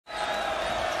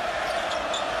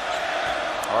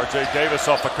R.J. Davis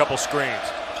off a couple screens.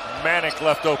 Manek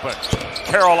left open.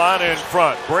 Carolina in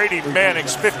front. Brady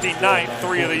Manek's 59th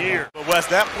three of the year. Wes,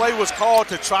 that play was called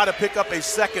to try to pick up a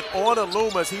second on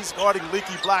Aluma as he's guarding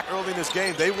Leaky Black early in this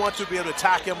game. They want to be able to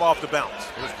attack him off the bounce.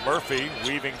 Here's Murphy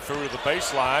weaving through the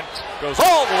baseline. Goes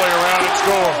all the way around and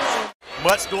scores.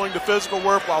 Mutt's doing the physical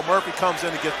work while Murphy comes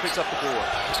in and picks up the board.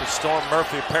 To Storm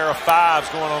Murphy, a pair of fives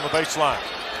going on the baseline.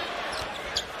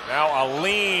 Now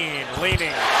leaning,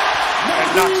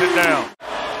 and knocks it down.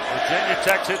 Virginia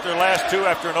Tech's hit their last two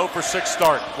after an 0-for-6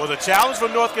 start. Well, the challenge for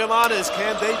North Carolina is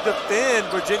can they defend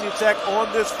Virginia Tech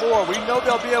on this floor? We know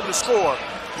they'll be able to score.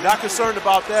 Not concerned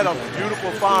about that. A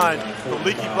beautiful find from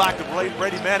Leaky Black to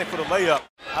Brady Manek for the layup.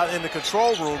 In the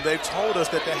control room, they've told us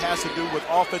that has to do with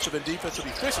offensive and defensive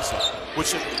efficiency, which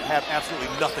should have absolutely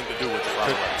nothing to do with it.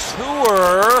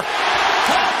 Tour.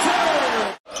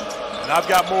 And I've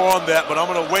got more on that, but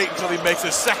I'm going to wait until he makes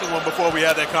his second one before we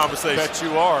have that conversation. Bet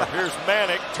you are. Here's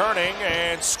Manek turning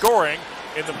and scoring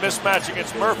in the mismatch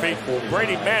against Murphy.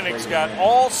 Brady Manek's got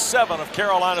all 7 of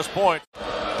Carolina's points.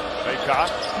 Bacot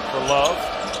for Love.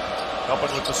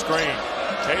 Helping with the screen.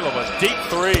 Caleb, a deep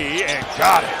three, and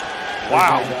got it.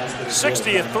 Wow.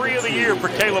 60th three of the year for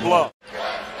Caleb Love.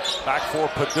 Back for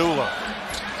Padula.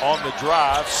 On the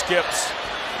drive, skips.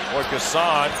 Boy,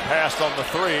 Gasson passed on the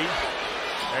three.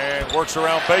 And works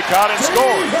around Bacot and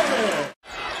scores.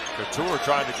 Couture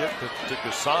trying to get to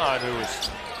Gasson, who is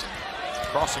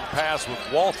crossing paths with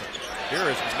Walton. Here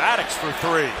is Maddox for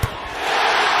three.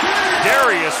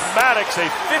 Darius Maddox, a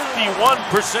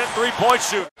 51% three-point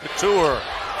shooter. Couture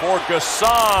for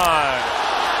Gasson.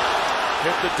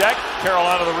 Hit the deck.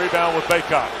 Carolina the rebound with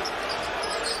Bacot.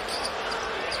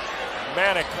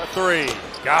 Manek a three.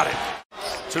 Got it.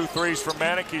 2 threes from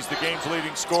Manek. He's the game's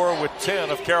leading scorer with 10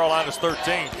 of Carolina's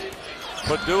 13.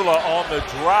 Padula on the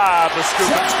drive, the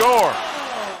scoop and score.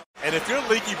 And if you're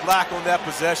Leaky Black on that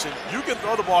possession, you can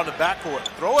throw the ball in the backcourt.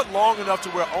 Throw it long enough to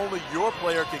where only your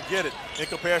player can get it in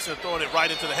comparison to throwing it right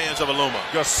into the hands of Aluma.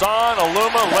 Gasson,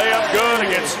 Aluma, layup good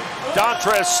against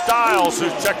Dontrez Styles,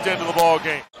 who's checked into the ball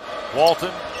game.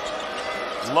 Walton,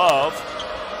 Love.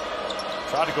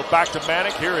 Trying to go back to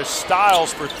Manek. Here is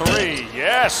Styles for three.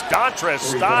 Yes, Dontrez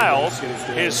Styles,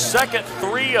 his second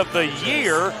three of the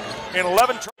year in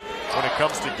 11 when it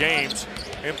comes to games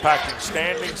impacting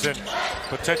standings and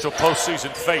potential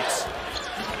postseason fates.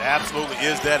 It absolutely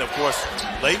is that. Of course,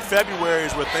 late February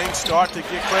is where things start to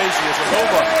get crazy as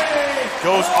Aluma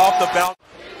goes off the bounce.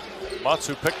 Mutz,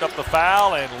 who picked up the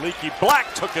foul, and Leaky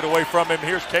Black took it away from him.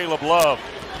 Here's Caleb Love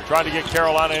trying to get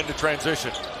Carolina into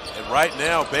transition. And right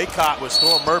now, Bacot with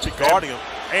Storm Murphy guarding him.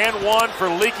 And one for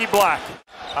Leaky Black.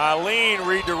 Eileen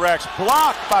redirects.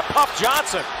 Blocked by Puff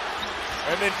Johnson.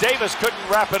 And then Davis couldn't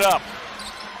wrap it up.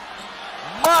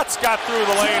 Mutz got through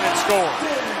the lane and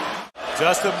scored.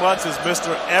 Justin Mutz is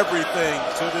Mr. Everything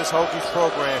to this Hokies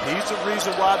program. He's the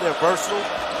reason why they're versatile.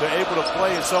 They're able to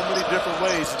play in so many different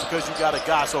ways. It's because you got a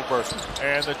guy so versatile.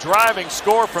 And the driving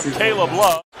score from Caleb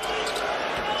Love.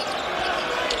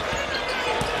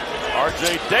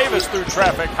 R.J. Davis through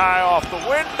traffic high off the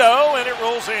window, and it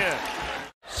rolls in.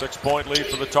 6-point lead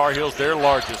for the Tar Heels, their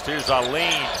largest. Here's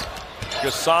Eileen.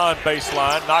 Gasson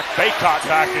baseline, knocked Bacot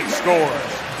back and scores.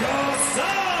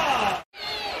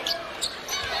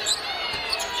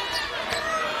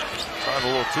 Trying a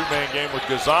little two-man game with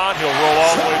Gasson. He'll roll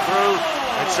all the way through,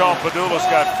 and Sean Padula's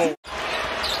got 4.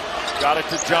 Got it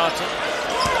to Johnson.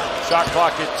 Shot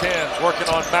clock at 10, working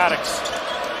on Maddox.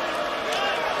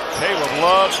 Caleb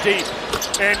Love deep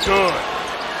and good.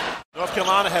 North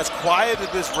Carolina has quieted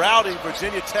this rowdy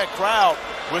Virginia Tech crowd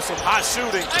with some hot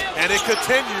shooting, and it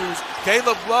continues.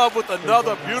 Caleb Love with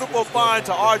another beautiful find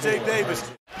to R.J.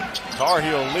 Davis. Tar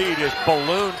Heel lead is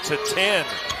ballooned to 10,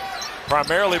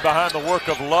 primarily behind the work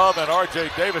of Love and R.J.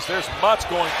 Davis. There's Mutz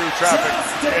going through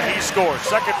traffic, and he scores.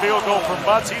 Second field goal for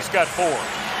Mutz. He's got 4.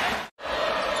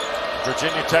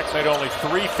 Virginia Tech made only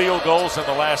 3 field goals in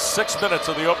the last 6 minutes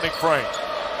of the opening frame.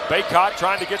 Bacot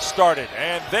trying to get started,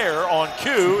 and there on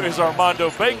cue is Armando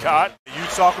Bacot. You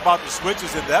talk about the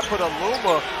switches, and that put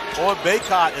Aluma on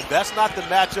Bacot, and that's not the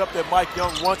matchup that Mike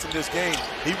Young wants in this game.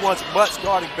 He wants Mutz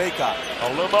guarding Bacot.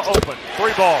 Aluma open,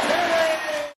 3 ball.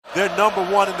 They're number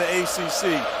 1 in the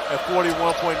ACC at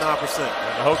 41.9%.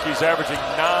 And the Hokies averaging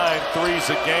 9 threes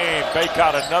a game.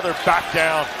 Bacot another back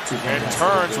down and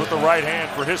turns with the right hand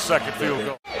for his second field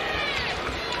goal.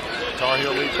 Tar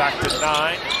Heel lead back to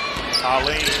 9.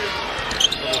 Eileen,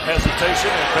 little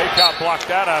hesitation, and Bacot blocked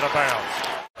that out of bounds.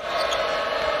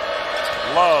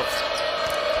 Love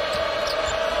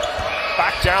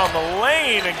back down the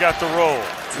lane and got the roll.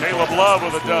 Caleb Love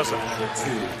with a dozen.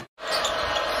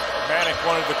 Manek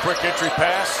wanted the quick entry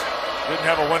pass. Didn't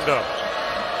have a window.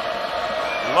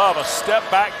 Love a step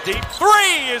back deep.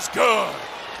 Three is good.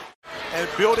 And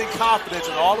building confidence,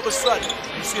 and all of a sudden,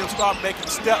 you see him start making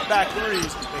step back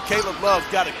threes, and Caleb Love's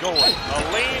got it going. A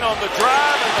lean on the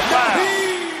drive and the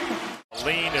foul.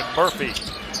 Lean and Murphy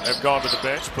have gone to the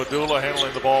bench. Padula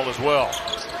handling the ball as well.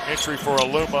 Entry for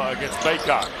Aluma against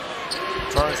Bacot.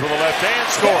 Turns with the left hand,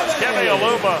 scores. Keve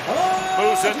Aluma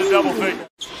moves into double figures.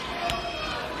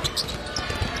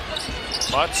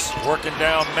 Mutz working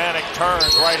down Manek,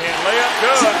 turns, right hand layup,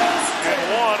 good. And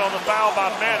one on the foul by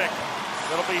Manek.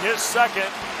 That'll be his second,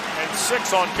 and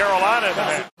 6 on Carolina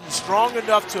tonight. Strong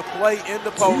enough to play in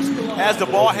the post, has the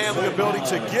ball handling ability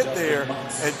to get there,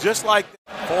 and just like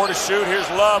 4 to shoot, here's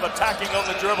Love attacking on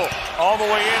the dribble. All the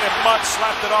way in, and Mutz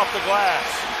slapped it off the glass.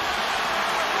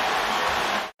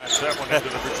 That's that one into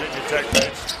the Virginia Tech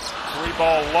bench.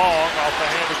 3-ball long off the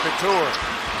hand of Couture.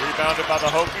 Rebounded by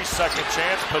the Hokies, second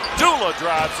chance. Padula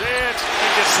drives in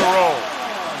and gets the roll.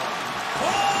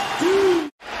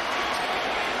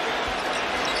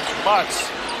 Mutz.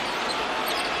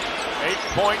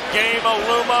 8-point game,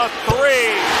 Aluma 3.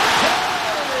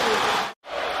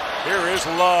 Here is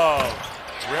Love.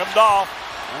 Rimmed off.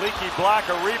 Leaky Black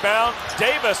a rebound.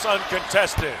 Davis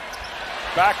uncontested.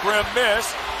 Back rim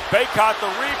miss. Bacot the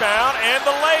rebound and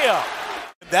the layup.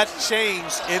 That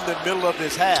changed in the middle of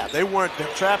this half. They weren't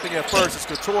trapping at first as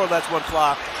Couture lets one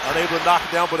fly, unable to knock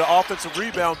it down, but the offensive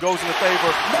rebound goes in the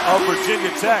favor of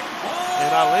Virginia Tech.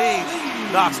 And Eileen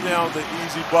knocks down the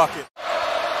easy bucket.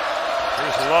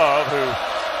 Here's Love, who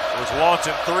was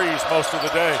launching threes most of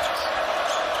the day.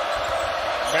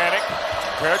 Manek,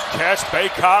 great catch,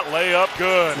 Bacot, layup,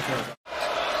 good.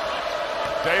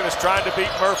 Davis trying to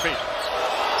beat Murphy.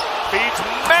 Feeds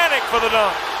Manek for the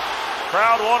dunk.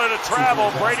 Crowd wanted to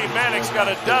travel. Brady Manek's got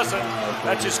a dozen.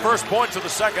 That's his first points of the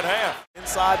second half.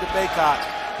 Inside to Bacot,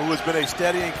 who has been a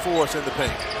steadying force in the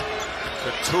paint.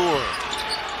 Couture.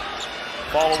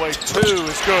 Ball away 2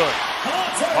 is good.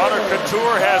 Hunter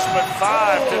Couture has but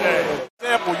 5 today.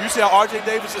 Example, you see how R.J.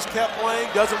 Davis has kept playing,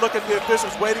 doesn't look at the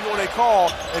officials waiting on a call,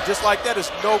 and just like that,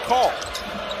 it's no call.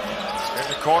 In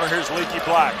the corner, here's Leaky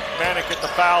Black. Manek at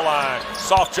the foul line.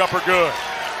 Soft jumper, good.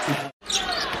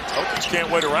 Hokies can't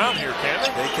wait around here, can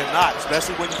they? They cannot,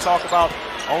 especially when you talk about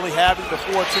only having the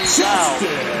 14 fouls.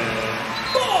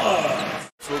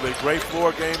 So a great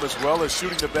floor game as well as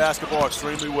shooting the basketball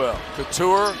extremely well.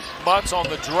 Couture, Mutz on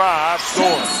the drive,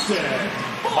 scores.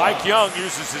 Mike Young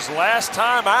uses his last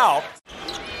time out.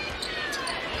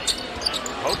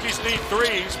 Hokies need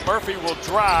threes. Murphy will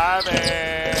drive,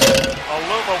 and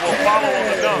Aluma will follow on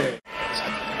the dunk.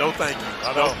 No thank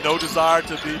you. No desire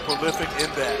to be prolific in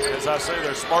that. As I say,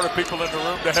 there's smarter people in the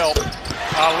room to help.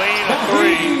 Eileen a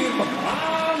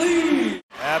 3.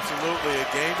 Absolutely, a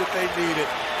game that they needed.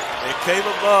 And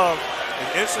Caleb Love,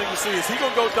 it's interesting to see, is he going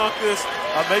to go dunk this?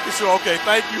 I'm making sure, okay,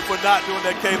 thank you for not doing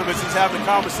that, Caleb, as he's having a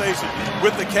conversation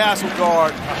with the Castle guard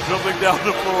dribbling down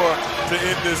the floor to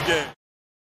end this game.